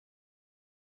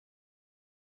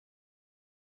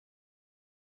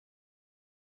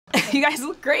You guys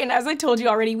look great, and as I told you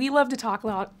already, we love to talk a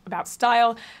lot about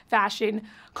style, fashion,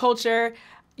 culture.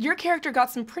 Your character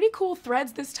got some pretty cool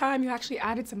threads this time. You actually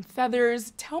added some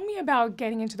feathers. Tell me about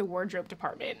getting into the wardrobe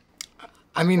department.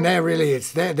 I mean, they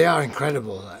are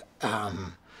incredible.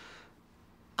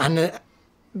 And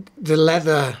the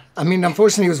leather, I mean,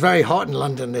 unfortunately it was very hot in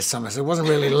London this summer, so it wasn't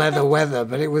really leather weather,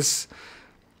 but it was,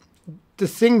 the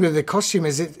thing with the costume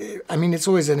is, I mean, it's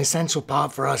always an essential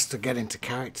part for us to get into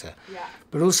character. Yeah.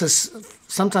 But also,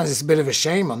 sometimes it's a bit of a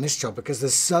shame on this job because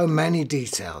there's so many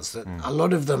details that a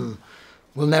lot of them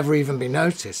will never even be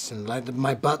noticed. And like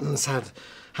my buttons had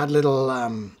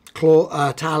little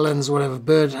claw talons, whatever,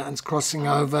 bird hands crossing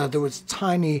over. There was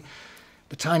the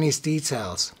tiniest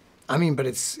details. I mean, but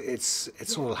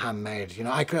it's all handmade. You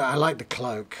know, I like the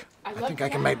cloak. I think I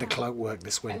can make the cloak work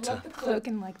this winter. I love the cloak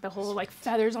and like the whole like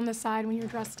feathers on the side when you're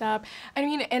dressed up. I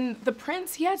mean, and the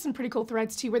prince, he had some pretty cool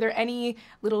threads too. Were there any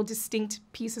little distinct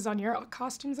pieces on your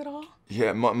costumes at all?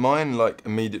 Yeah, mine like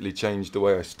immediately changed the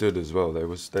way I stood as well. They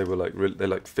were like they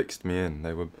like fixed me in.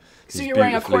 They were. So you're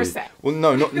wearing a corset? Well,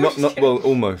 no, not well,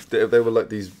 almost. They were like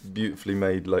these beautifully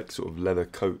made like sort of leather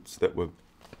coats that were,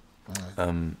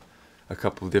 a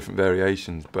couple of different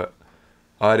variations, but.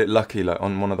 I had it lucky, like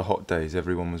on one of the hot days,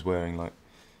 everyone was wearing like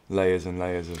layers and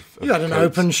layers of You had an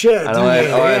coats. open shirt, didn't you?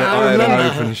 I had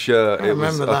an open shirt. I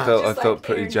remember that. I felt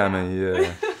pretty jammy,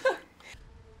 yeah.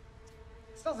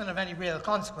 It's nothing of any real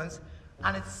consequence,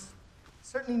 and it's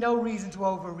certainly no reason to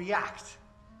overreact.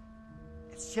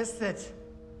 It's just that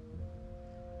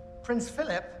Prince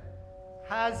Philip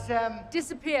has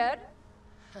disappeared?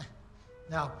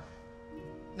 No,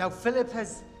 Philip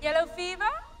has... Yellow fever?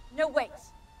 No, wait.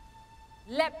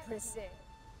 Leprosy.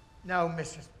 No,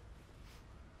 Mistress.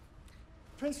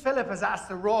 Prince Philip has asked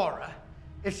Aurora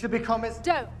if she'll become his...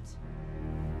 Don't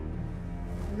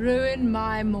ruin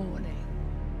my morning.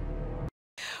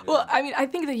 Well, I mean, I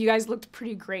think that you guys looked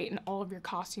pretty great in all of your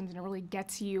costumes, and it really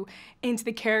gets you into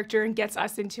the character and gets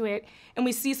us into it. And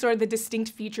we see sort of the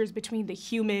distinct features between the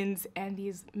humans and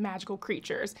these magical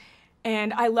creatures.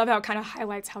 And I love how it kind of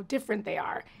highlights how different they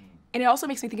are. And it also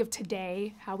makes me think of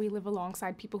today, how we live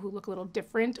alongside people who look a little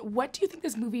different. What do you think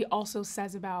this movie also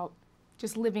says about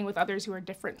just living with others who are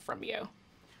different from you?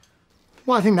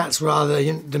 Well, I think that's rather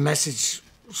the message,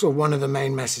 sort of one of the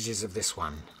main messages of this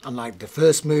one. Unlike the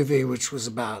first movie, which was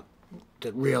about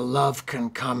that real love can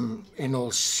come in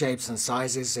all shapes and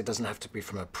sizes. It doesn't have to be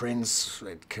from a prince.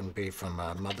 It can be from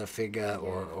a mother figure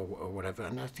or whatever.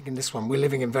 And I think in this one, we're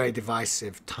living in a very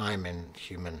divisive time in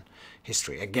human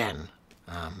history, again.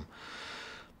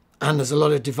 And there's a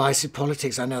lot of divisive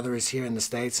politics. I know there is here in the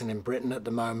States and in Britain at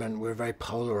the moment. We're very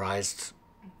polarized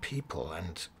people.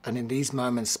 And in these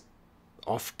moments,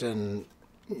 often,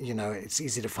 you know, it's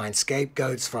easy to find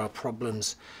scapegoats for our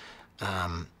problems.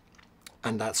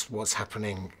 And that's what's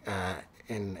happening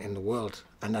in the world.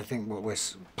 And I think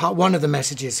one of the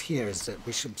messages here is that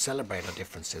we should celebrate our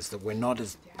differences, that we're not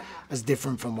as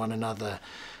different from one another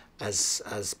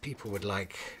as people would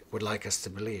like us to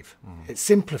believe. It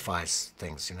simplifies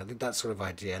things, you know, that sort of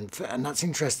idea. And that's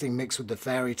interesting mixed with the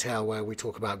fairy tale where we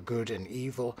talk about good and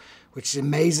evil, which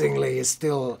amazingly is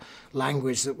still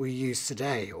language that we use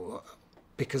today,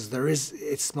 because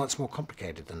it's much more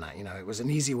complicated than that. You know, it was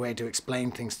an easy way to explain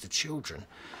things to children.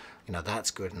 You know, that's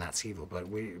good and that's evil, but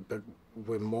we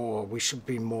should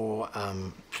be more,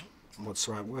 what's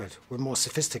the right word? We're more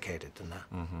sophisticated than that.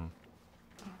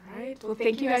 All right. Well,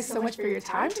 thank you guys so much for your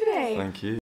time today. Thank you.